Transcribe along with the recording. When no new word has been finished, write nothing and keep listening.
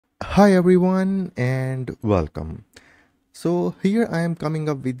Hi everyone and welcome. So here I am coming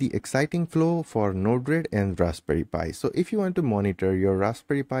up with the exciting flow for NodeRED and Raspberry Pi. So if you want to monitor your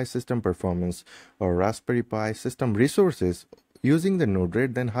Raspberry Pi system performance or Raspberry Pi system resources using the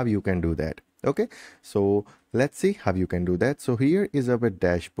NodeRED, then how you can do that? Okay, so let's see how you can do that. So here is our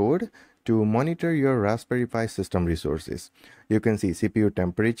dashboard to monitor your Raspberry Pi system resources. You can see CPU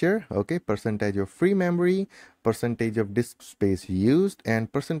temperature, okay, percentage of free memory, percentage of disk space used,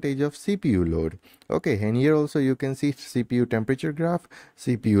 and percentage of CPU load. Okay, and here also you can see CPU temperature graph,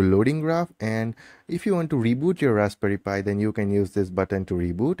 CPU loading graph, and if you want to reboot your Raspberry Pi, then you can use this button to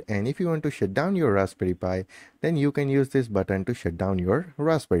reboot, and if you want to shut down your Raspberry Pi, then you can use this button to shut down your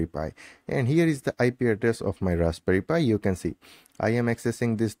Raspberry Pi. And here is the IP address of my Raspberry Pi. You can see I am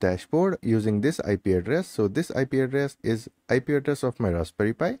accessing this dashboard using this IP address. So this IP address is IP address of my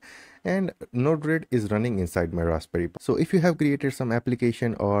Raspberry Pi, and NodeRED is running inside my Raspberry Pi. So if you have created some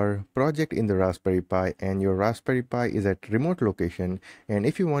application or project in the Raspberry Pi and your Raspberry Pi is at remote location, and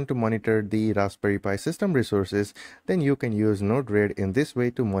if you want to monitor the Raspberry Pi system resources, then you can use NodeRED in this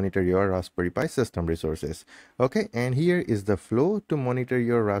way to monitor your Raspberry Pi system resources. Okay, and here is the flow to monitor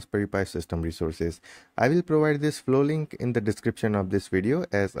your Raspberry Pi system resources. I will provide this flow link in the description of this video,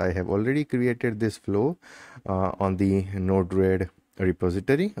 as I have already created this flow on the NodeRED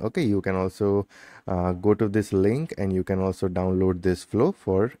repository. Okay, you can also go to this link and you can also download this flow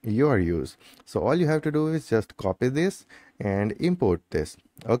for your use. So all you have to do is just copy this and import this.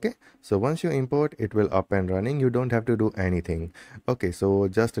 Okay, so once you import, it will up and running. You don't have to do anything. Okay, so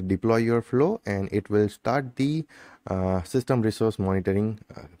just deploy your flow and it will start the system resource monitoring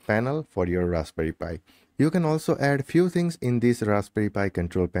panel for your Raspberry Pi. You can also add few things in this Raspberry Pi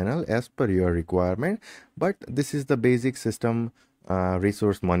control panel as per your requirement, but this is the basic system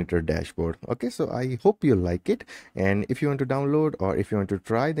resource monitor dashboard. Okay, so I hope you like it, and if you want to download or if you want to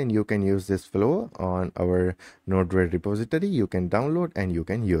try, then you can use this flow on our NodeRED repository. You can download and you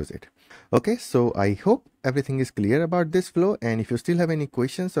can use it. Okay, so I hope everything is clear about this flow, and if you still have any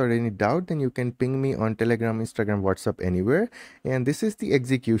questions or any doubt, then you can ping me on Telegram, Instagram, WhatsApp, anywhere. And this is the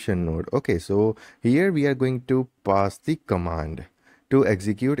execution node. Okay, so here we are going to pass the command to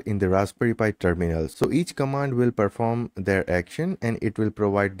execute in the Raspberry Pi terminal. So each command will perform their action and it will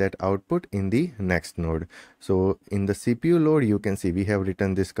provide that output in the next node. So in the CPU load, you can see we have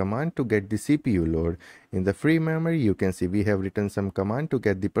written this command to get the CPU load. In the free memory, you can see we have written some command to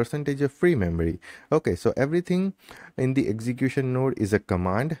get the percentage of free memory. Okay, so everything in the execution node is a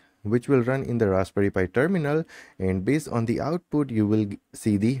command which will run in the Raspberry Pi terminal, and based on the output you will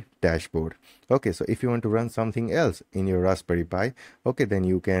see the dashboard. Okay, so if you want to run something else in your Raspberry Pi, okay, then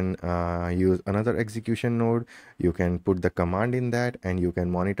you can use another execution node. You can put the command in that and you can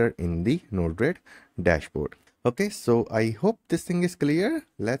monitor in the NodeRED dashboard. Okay, so I hope this thing is clear.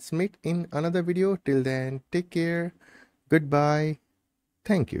 Let's meet in another video. Till then, take care. Goodbye.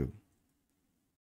 Thank you.